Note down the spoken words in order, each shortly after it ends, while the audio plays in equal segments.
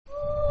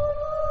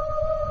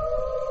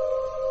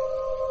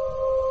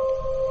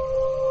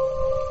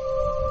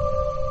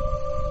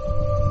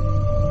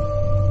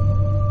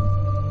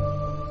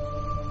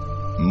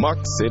Muck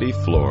City,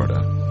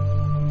 Florida.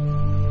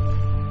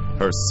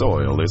 Her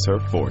soil is her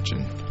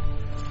fortune.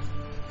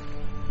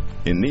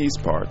 In these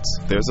parts,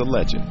 there's a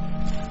legend,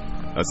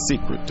 a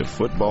secret to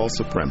football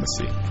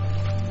supremacy.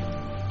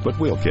 But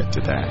we'll get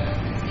to that.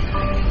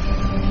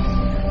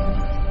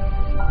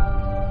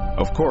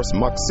 Of course,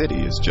 Muck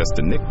City is just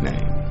a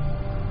nickname.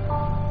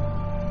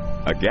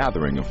 A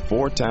gathering of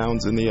 4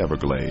 towns in the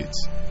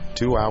Everglades,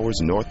 2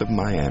 hours north of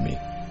Miami.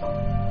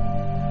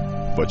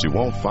 But you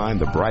won't find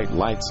the bright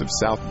lights of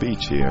South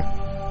Beach here.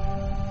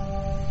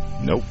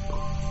 Nope.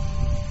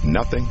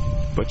 Nothing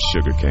but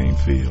sugarcane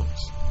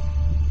fields.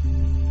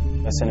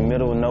 It's in the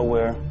middle of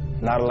nowhere,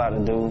 not a lot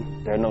to do.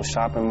 There are no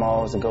shopping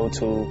malls to go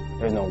to.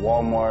 There's no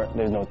Walmart,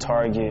 there's no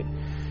Target.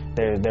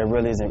 There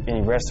really isn't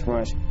any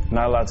restaurants.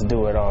 Not a lot to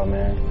do at all,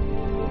 man.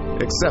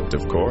 Except,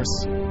 of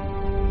course,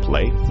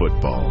 play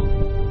football.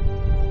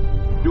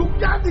 You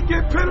got to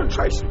get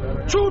penetration.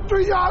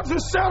 2-3 yards in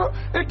center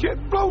and get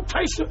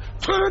flotation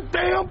to the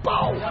damn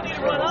ball. Don't need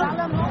to run up.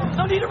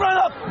 Don't need to run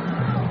up.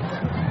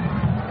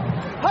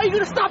 How are you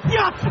going to stop the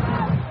option?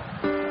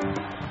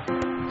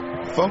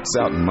 Folks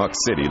out in Muck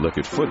City look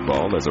at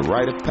football as a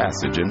rite of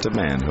passage into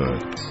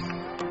manhood.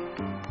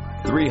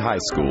 3 high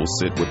schools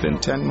sit within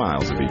 10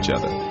 miles of each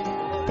other: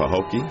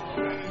 Pahokee,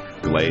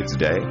 Glades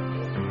Day,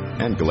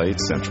 and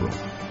Glades Central.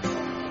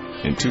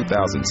 In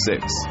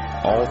 2006,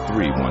 all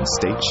 3 won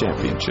state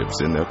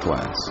championships in their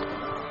class.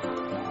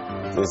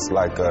 It's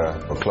like a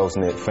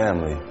close-knit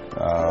family.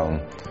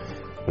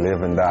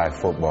 Live and die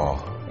football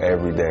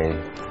every day,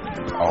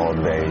 all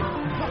day,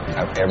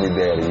 every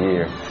day of the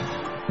year.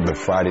 The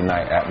Friday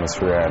night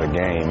atmosphere at a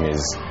game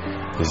is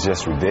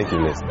just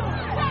ridiculous.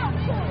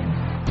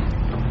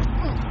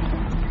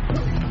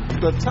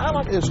 The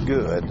talent is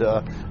good.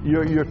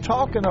 You're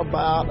talking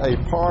about a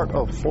part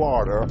of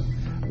Florida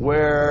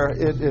where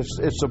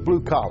it's a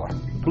blue collar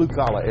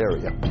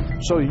area.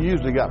 So you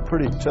usually got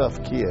pretty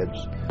tough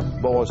kids,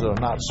 boys that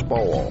are not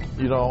spoiled,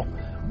 you know,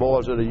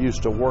 boys that are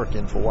used to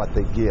working for what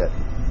they get.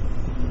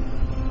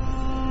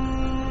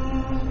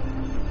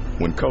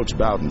 When Coach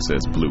Bowden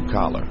says blue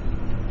collar,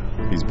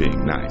 he's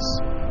being nice.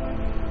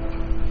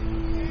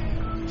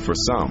 For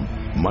some,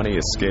 money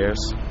is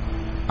scarce,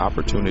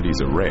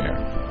 opportunities are rare,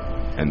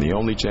 and the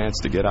only chance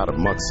to get out of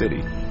Muck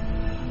City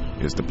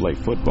is to play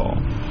football.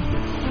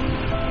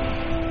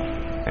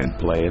 And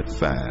play it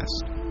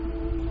fast.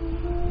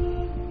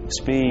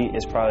 Speed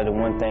is probably the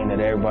one thing that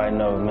everybody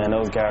knows. Man,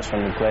 those guys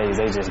from the Glades,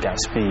 they just got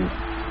speed.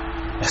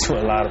 That's what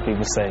a lot of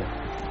people say.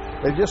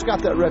 They just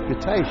got that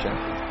reputation.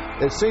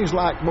 It seems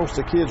like most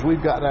of the kids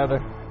we've got out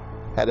there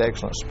had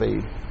excellent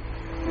speed.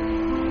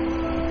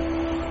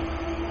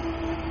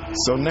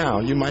 So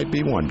now you might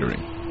be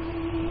wondering,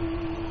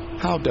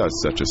 how does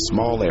such a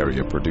small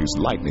area produce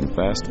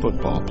lightning-fast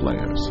football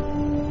players?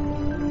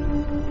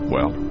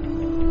 Well,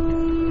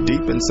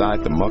 deep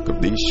inside the muck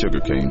of these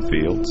sugarcane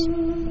fields,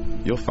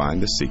 you'll find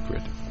the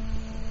secret.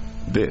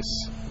 This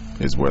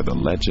is where the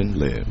legend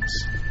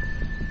lives.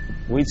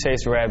 We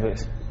chase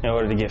rabbits in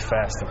order to get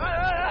faster.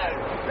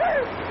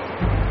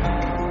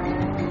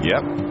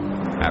 Yep,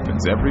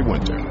 happens every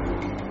winter.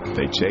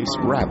 They chase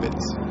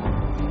rabbits.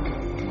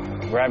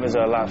 Rabbits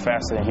are a lot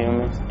faster than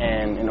humans,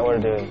 and in order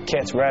to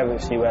catch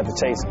rabbits, you have to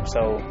chase them.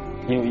 So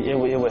it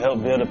will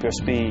help build up your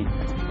speed.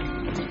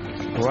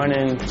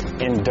 Running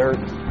in dirt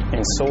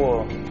and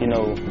soil, you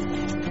know,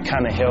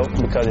 kind of help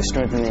because it's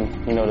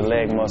strengthening, you know, the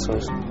leg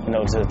muscles, you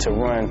know, to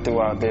run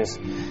throughout this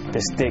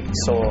thick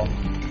soil.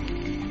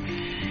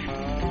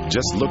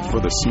 Just look for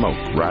the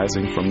smoke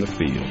rising from the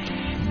field.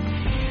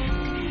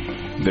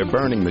 They're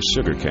burning the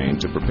sugarcane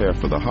to prepare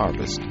for the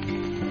harvest.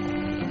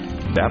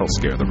 That'll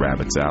scare the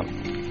rabbits out.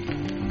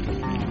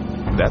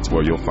 That's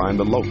where you'll find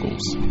the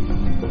locals,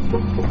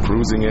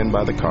 cruising in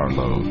by the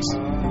carloads,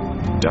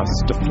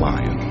 dust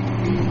a-flying.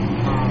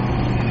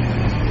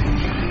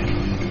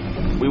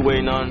 We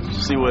waiting on to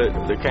see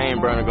what the cane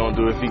burner gonna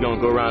do. If he gonna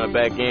go around the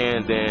back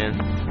end, then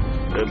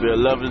it'll be a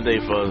lovely day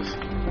for us.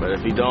 But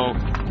if he don't,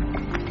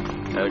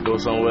 gotta go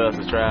somewhere else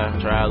to try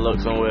our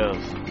luck somewhere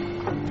else.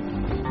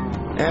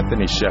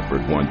 Anthony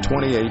Shepard won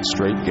 28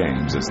 straight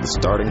games as the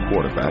starting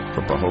quarterback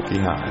for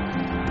Pahokee High.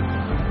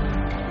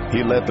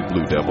 He led the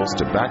Blue Devils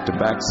to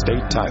back-to-back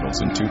state titles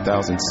in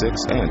 2006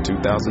 and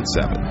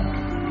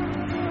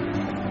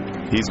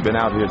 2007. He's been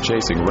out here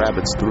chasing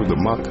rabbits through the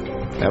muck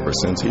ever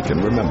since he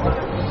can remember.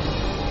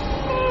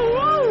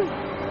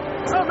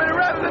 So many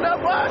rabbits in that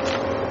watch.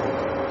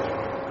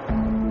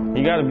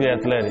 You gotta be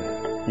athletic.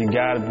 You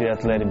gotta be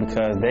athletic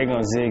because they're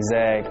gonna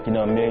zigzag, you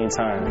know, a million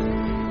times.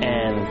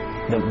 And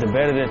the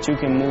better that you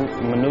can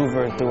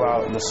maneuver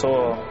throughout the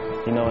soil,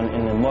 you know,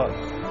 in the muck,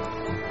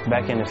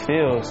 back in the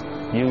fields,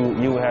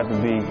 you would have to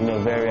be, you know,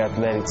 very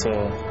athletic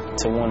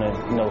to want to,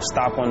 you know,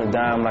 stop on the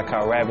dime like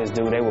how rabbits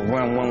do. They will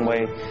run one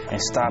way and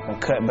stop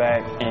and cut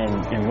back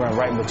and run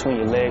right between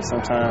your legs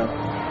sometimes.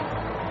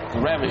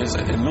 The rabbit is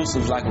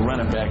elusive like a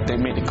running back. They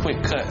make the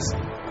quick cuts.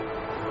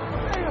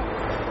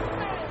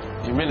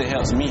 It really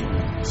helps me.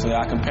 So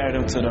I compare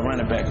them to the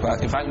running back.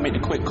 If I can make the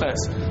quick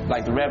cuts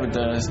like the rabbit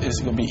does,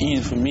 it's going to be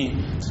easy for me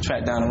to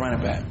track down the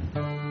running back.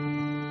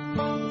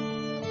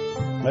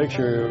 makes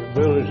your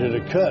ability to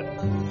cut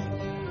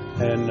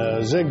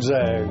and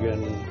zigzag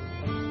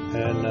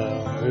and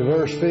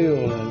reverse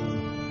field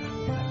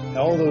and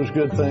all those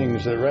good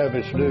things that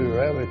rabbits do.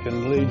 Rabbit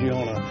can lead you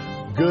on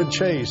a good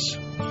chase.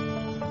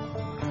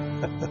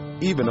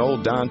 Even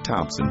old Don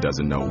Thompson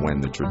doesn't know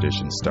when the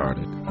tradition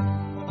started.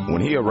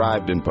 When he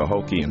arrived in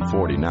Pahokee in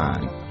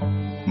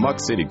 '49, Muck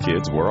City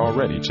kids were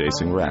already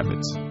chasing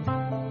rabbits.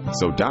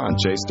 So Don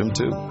chased them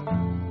too.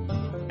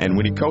 And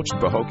when he coached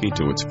Pahokee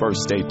to its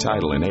first state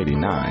title in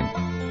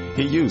 '89,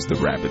 he used the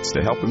rabbits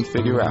to help him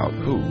figure out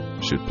who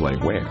should play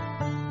where.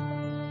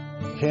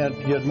 You can't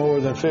get more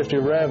than 50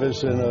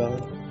 rabbits in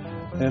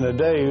a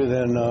day,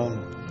 then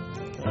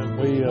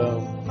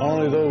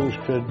only those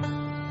could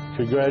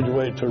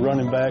graduate to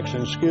running backs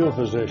in skill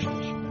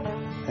positions.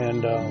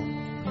 And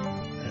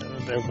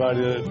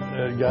everybody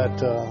that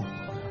got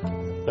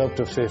up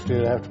to 50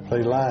 would have to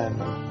play line,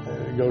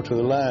 go to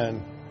the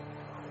line.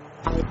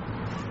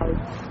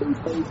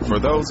 For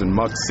those in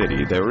Muck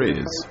City, there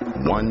is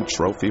one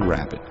trophy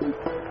rabbit,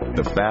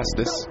 the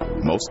fastest,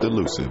 most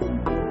elusive,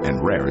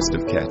 and rarest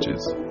of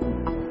catches,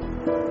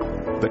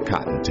 the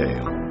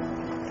cottontail.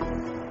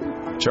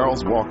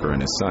 Charles Walker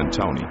and his son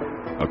Tony,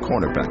 a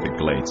cornerback at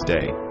Glades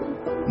Day,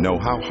 know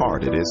how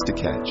hard it is to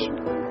catch.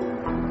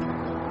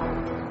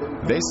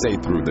 They say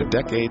through the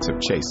decades of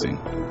chasing,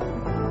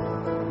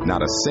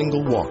 not a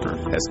single walker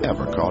has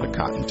ever caught a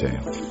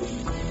cottontail.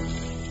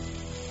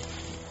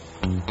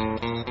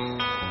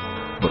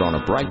 But on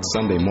a bright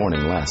Sunday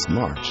morning last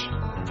March,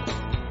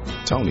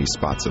 Tony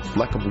spots a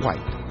fleck of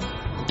white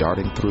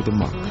darting through the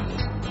muck.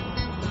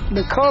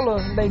 The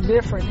color, they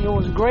different. It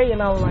was gray,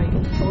 and I was like,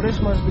 oh, this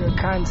must be a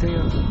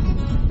cottontail.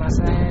 I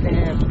said I had to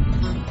have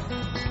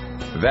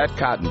it. That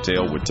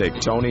cottontail would take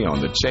Tony on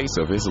the chase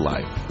of his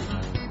life.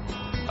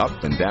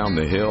 Up and down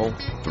the hill,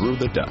 through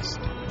the dust.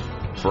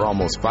 For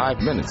almost 5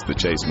 minutes the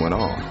chase went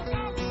on,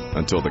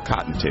 until the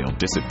cottontail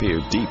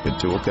disappeared deep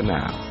into a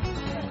canal.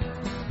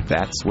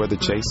 That's where the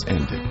chase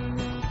ended.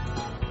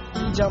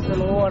 He jumped in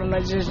the water and I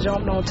just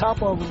jumped on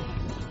top of him.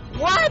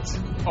 What?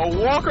 A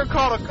walker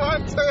caught a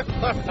cottontail?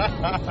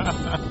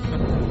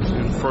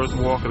 You're the first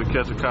walker to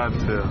catch a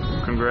cottontail.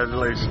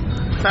 Congratulations.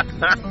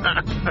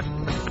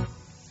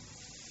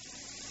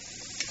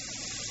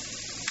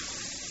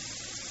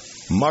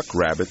 Muck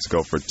rabbits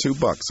go for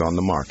 $2 on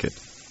the market.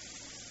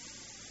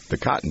 The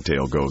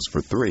cottontail goes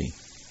for $3.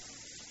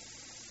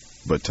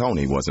 But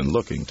Tony wasn't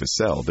looking to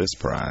sell this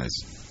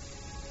prize.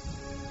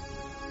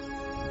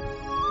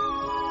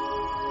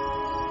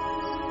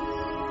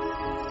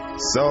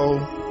 So,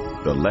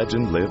 the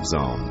legend lives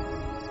on.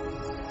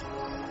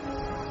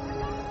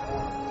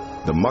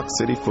 The Muck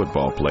City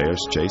football players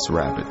chase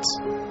rabbits,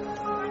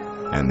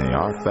 and they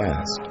are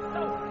fast.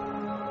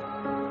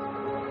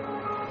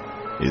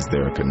 Is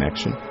there a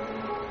connection?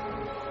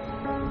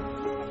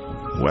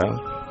 Well,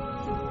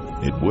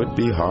 it would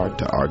be hard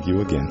to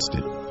argue against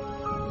it.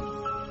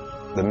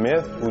 The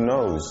myth, who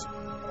knows?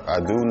 I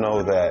do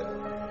know that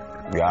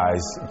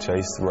guys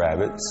chase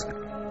rabbits.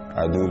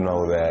 I do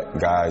know that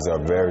guys are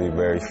very,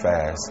 very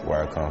fast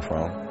where I come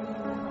from.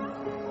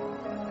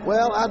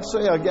 Well, I'd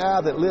say a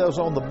guy that lives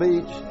on the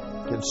beach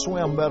can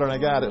swim better than a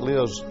guy that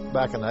lives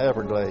back in the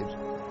Everglades.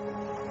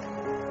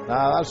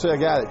 Now, I'd say a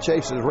guy that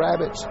chases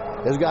rabbits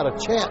has got a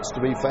chance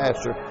to be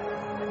faster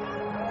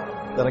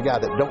than a guy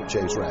that don't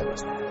chase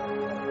rabbits.